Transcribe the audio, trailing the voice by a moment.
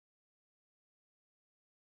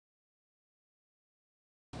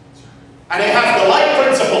And it has the light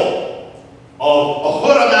principle of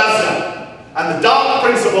Ahura Mazda and the dark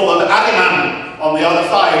principle of Ahriman on the other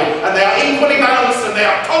side. And they are equally balanced and they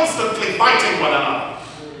are constantly fighting one another.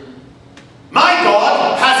 My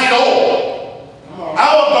God has it all.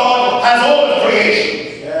 Our God has all of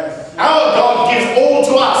creation. Our God gives all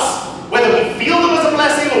to us. Whether we feel them as a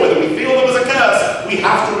blessing or whether we feel them as a curse, we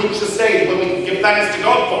have to reach the stage where we can give thanks to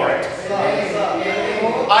God for it.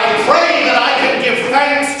 I pray that I can give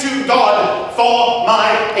thanks to God for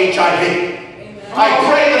my HIV. I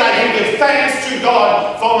pray that I can give thanks to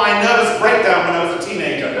God for my nervous breakdown when I was a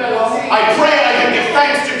teenager. I pray I can give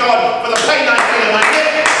thanks to God for the pain I feel in my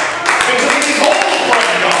hip, because it is all from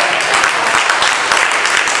God.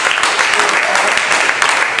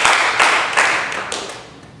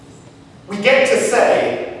 We get to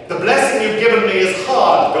say, the blessing you've given me is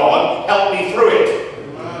hard, God, help me through it.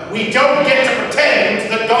 We don't get to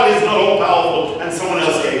pretend that God is not all-powerful and someone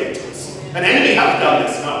else gave it to us. An enemy has done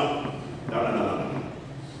this. No.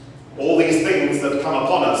 All these things that come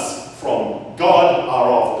upon us from God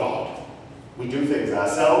are of God. We do things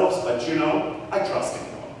ourselves, but you know, I trust in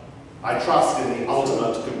God. I trust in the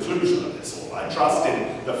ultimate conclusion of this all. I trust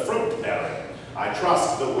in the fruit bearing. I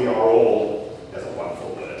trust that we are all, there's a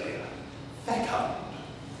wonderful word here, fecund.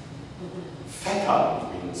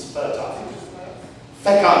 Fecund means fertile.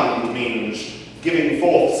 Fecund means giving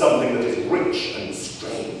forth something that is rich and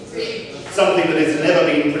strange. Something that has never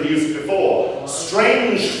been produced before.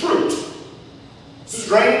 Strange fruit.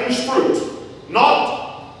 Strange fruit.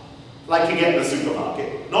 Not like you get in the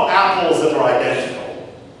supermarket. Not apples that are identical.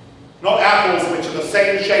 Not apples which are the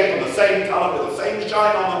same shape and the same colour with the same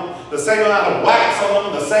shine on them, the same amount of wax on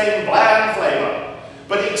them, and the same bland flavour.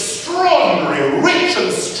 But extraordinary, rich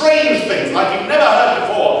and strange things like you've never heard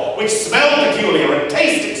before, which smell peculiar and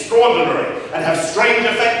taste extraordinary and have strange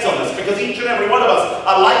effects on us, because each and every one of us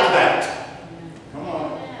are like that.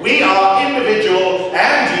 We are individual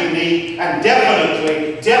and unique and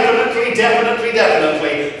definitely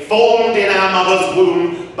formed in our mother's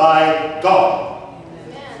womb by God.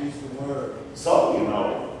 So, you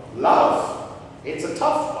know, love, it's a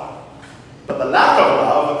tough one. But the lack of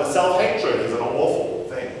love and the self-hatred is an awful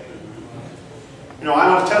thing. You know, I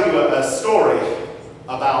want to tell you a story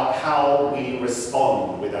about how we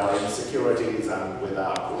respond with our insecurities and with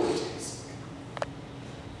our cruelties.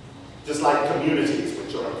 Just like communities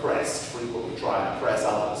which are oppressed frequently try and oppress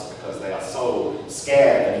others because they are so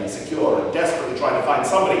scared and insecure and desperately trying to find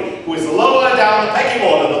somebody who is lower down the pecking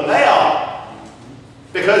order than they are,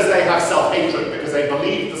 because they have self-hatred, because they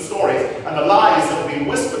believe the stories and the lies that have been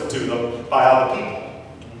whispered to them by other people.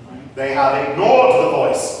 They have ignored the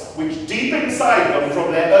voice which deep inside them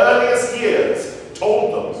from their earliest years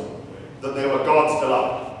told them that they were God's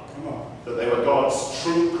beloved, that they were God's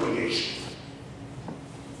true creation.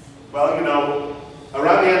 Well, you know,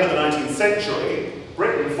 around the end of the 19th century,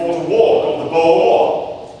 Britain fought a war called the Boer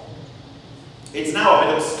War. It's now a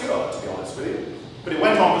bit obscure, to be honest with you, but it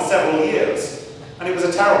went on for several years, and it was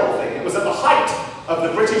a terrible thing. It was at the height of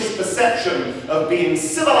the British perception of being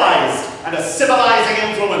civilized and a civilizing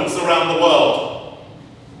influence around the world.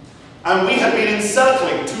 And we had been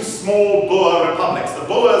encircling two small Boer republics. The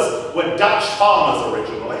Boers were Dutch farmers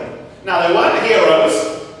originally. Now, they weren't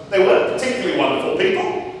heroes. They weren't particularly wonderful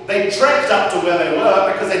people. They trekked up to where they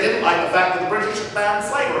were because they didn't like the fact that the British had banned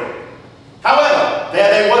slavery. However,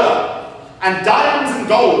 there they were. And diamonds and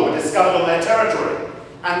gold were discovered on their territory.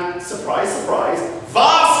 And surprise, surprise,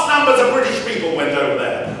 vast numbers of British people went over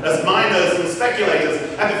there as miners and speculators.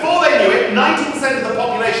 And before they knew it, 90% of the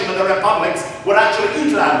population of the republics were actually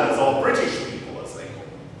Uitlanders, or British people, as they call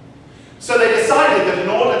them. So they decided that in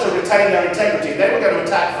order to retain their integrity, they were going to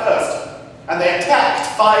attack first. And they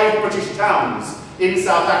attacked 5 British towns in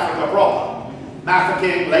South Africa proper.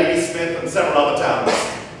 Mafeking, Ladysmith, and several other towns.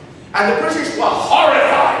 And the British were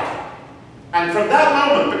horrified. And from that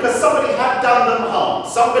moment, because somebody had done them harm,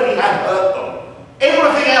 somebody had hurt them,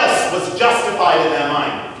 everything else was justified in their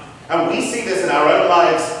mind. And we see this in our own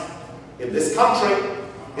lives, in this country,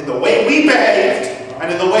 in the way we behaved,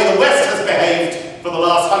 and in the way the West has behaved for the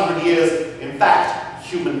last 100 years. In fact,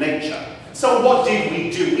 human nature. So what did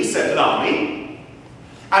we do? We sent an army.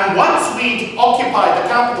 And once we'd occupied the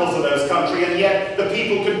capitals of those countries, and yet the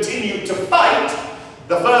people continued to fight,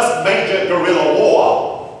 the first major guerrilla war,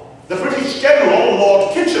 the British general,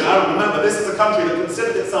 Lord Kitchener, remember this is a country that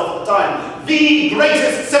considered itself at the time the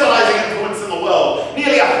greatest civilizing influence in the world.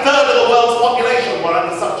 Nearly a third of the world's population were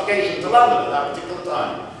under subjugation to London at that particular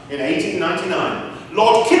time, in 1899.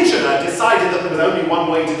 Lord Kitchener decided that there was only one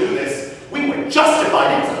way to do this. We were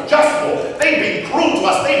justified, it was a just war. They'd been cruel to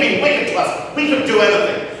us, they'd been wicked to us, we could do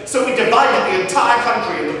anything. So we divided the entire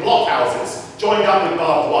country into blockhouses, joined up with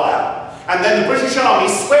barbed wire. And then the British Army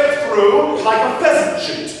swept through like a pheasant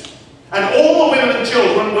shoot. And all the women and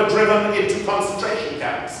children were driven into concentration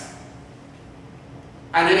camps.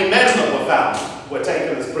 And any men that were found were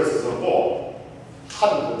taken as prisoners of war.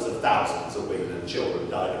 Hundreds of thousands of women and children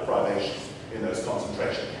died of privation in those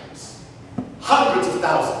concentration camps. Hundreds of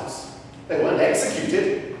thousands. They weren't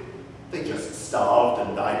executed. They just starved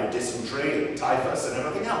and died of dysentery and typhus and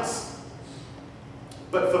everything else.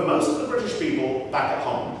 But for most of the British people back at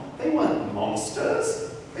home, they weren't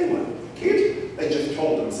monsters. They weren't wicked. They just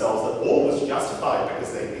told themselves that all was justified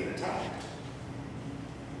because they'd been attacked.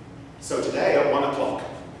 So today at 1 o'clock,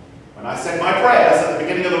 when I said my prayers at the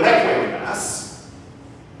beginning of the Requiem Mass,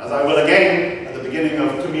 as I will again at the beginning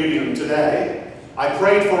of communion today, I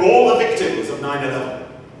prayed for all the victims of 9/11.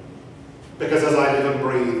 Because as I live and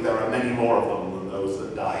breathe, there are many more of them than those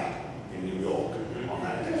that died in New York on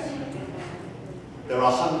that day. There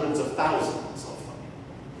are hundreds of thousands of them.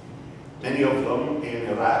 Many of them in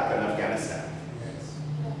Iraq and Afghanistan.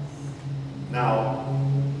 Now,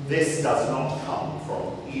 this does not come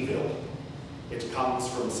from evil. It comes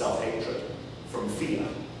from self-hatred, from fear,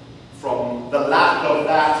 from the lack of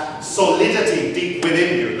that solidity deep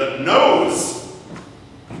within you that knows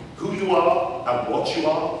who you are and what you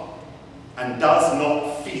are, and does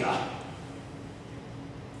not fear.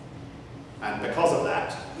 And because of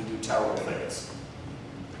that, we do terrible things.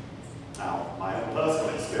 Now, my own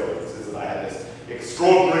personal experience is that I had this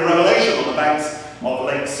extraordinary revelation on the banks of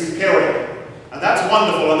Lake Superior. And that's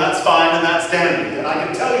wonderful, and that's fine, and that's dandy, and I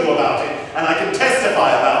can tell you about it, and I can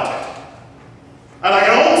testify about it. And I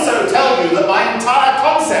can also tell you that my entire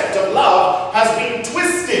concept of love has been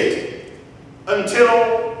twisted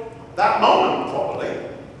until that moment, probably.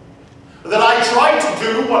 That I tried to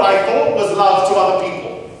do what I thought was love to other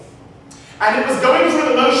people. And it was going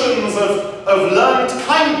through the motions of learned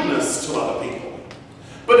kindness to other people.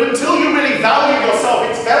 But until you really value yourself,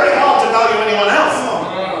 it's very hard to value anyone else.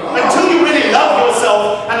 Until you really love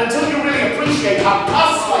yourself, and until you really appreciate how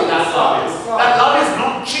costly that love is. That love is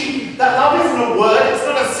not cheap. That love isn't a word. It's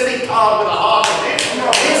not a silly card with a heart on it.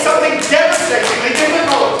 It's something devastatingly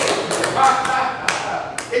difficult.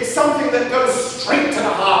 It's something that goes straight to the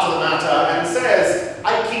heart of the matter and says,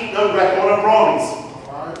 I keep no record of wrongs.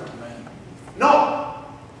 Not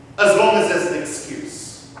as long as there's an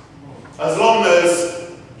excuse. As long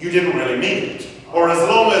as you didn't really mean it. Or as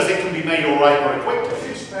long as it can be made all right very quickly.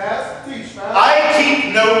 I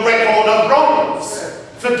keep no record of wrongs.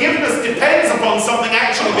 Forgiveness depends upon something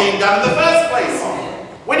actually being done in the first place.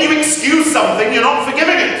 When you excuse something, you're not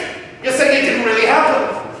forgiving it. You're saying it didn't really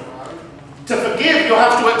happen. To forgive, you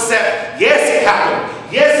have to accept, yes, it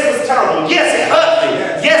happened. Yes, it was terrible. Yes, it hurt me.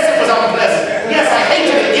 Yes, it was unpleasant. Yes, I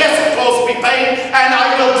hated it. Yes, it caused me pain. And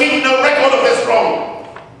I will keep no record of this wrong.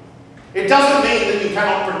 It doesn't mean that you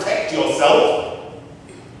cannot protect yourself.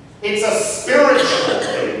 It's a spiritual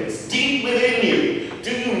thing. It's deep within you.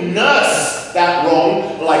 Do you nurse that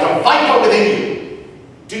wrong like a viper within you?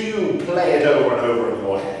 Do you play it over and over in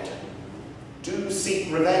your head? Do you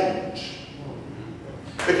seek revenge?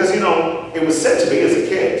 Because, you know, it was said to me as a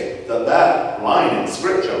kid that that line in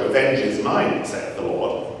Scripture, revenge is mine, saith the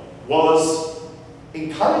Lord, was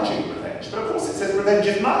encouraging revenge. But of course it says revenge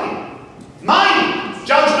is mine. Mine!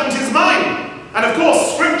 Judgment is mine! And of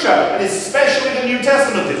course Scripture, and especially the New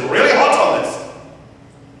Testament, is really hot on this.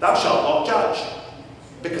 Thou shalt not judge,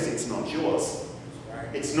 because it's not yours.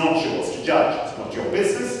 It's not yours to judge. It's not your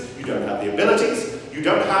business. You don't have the abilities. You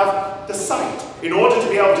don't have the sight. In order to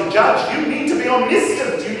be able to judge, you need to be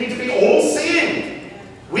omniscient. You need to be all-seeing.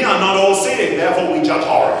 We are not all-seeing, therefore we judge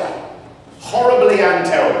horribly. Horribly and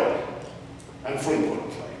terribly. And frequently.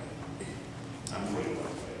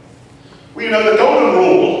 Well, you know, the golden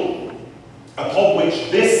rule upon which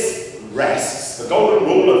this rests, the golden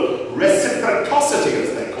rule of reciprocity,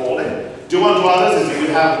 as they call it, do unto others as you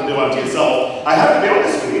would have them do unto yourself. I have to be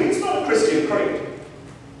honest with you, it's not a Christian creed.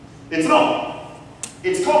 It's not.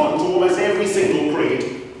 It's common to almost every single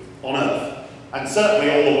creed on earth, and certainly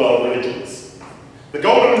all the world religions. The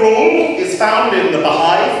golden rule is found in the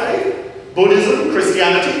Baha'i faith, Buddhism,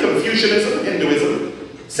 Christianity, Confucianism, Hinduism,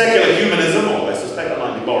 secular humanism, or I suspect I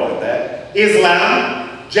might be borrowed there,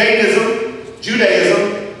 Islam, Jainism,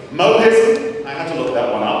 Judaism, Mohism, I had to look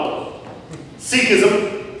that one up,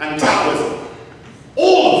 Sikhism, and Taoism.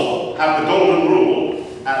 All of them have the golden rule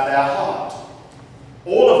at their heart.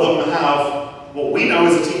 All of them have what we know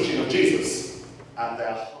as a teaching of Jesus at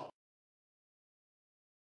their heart.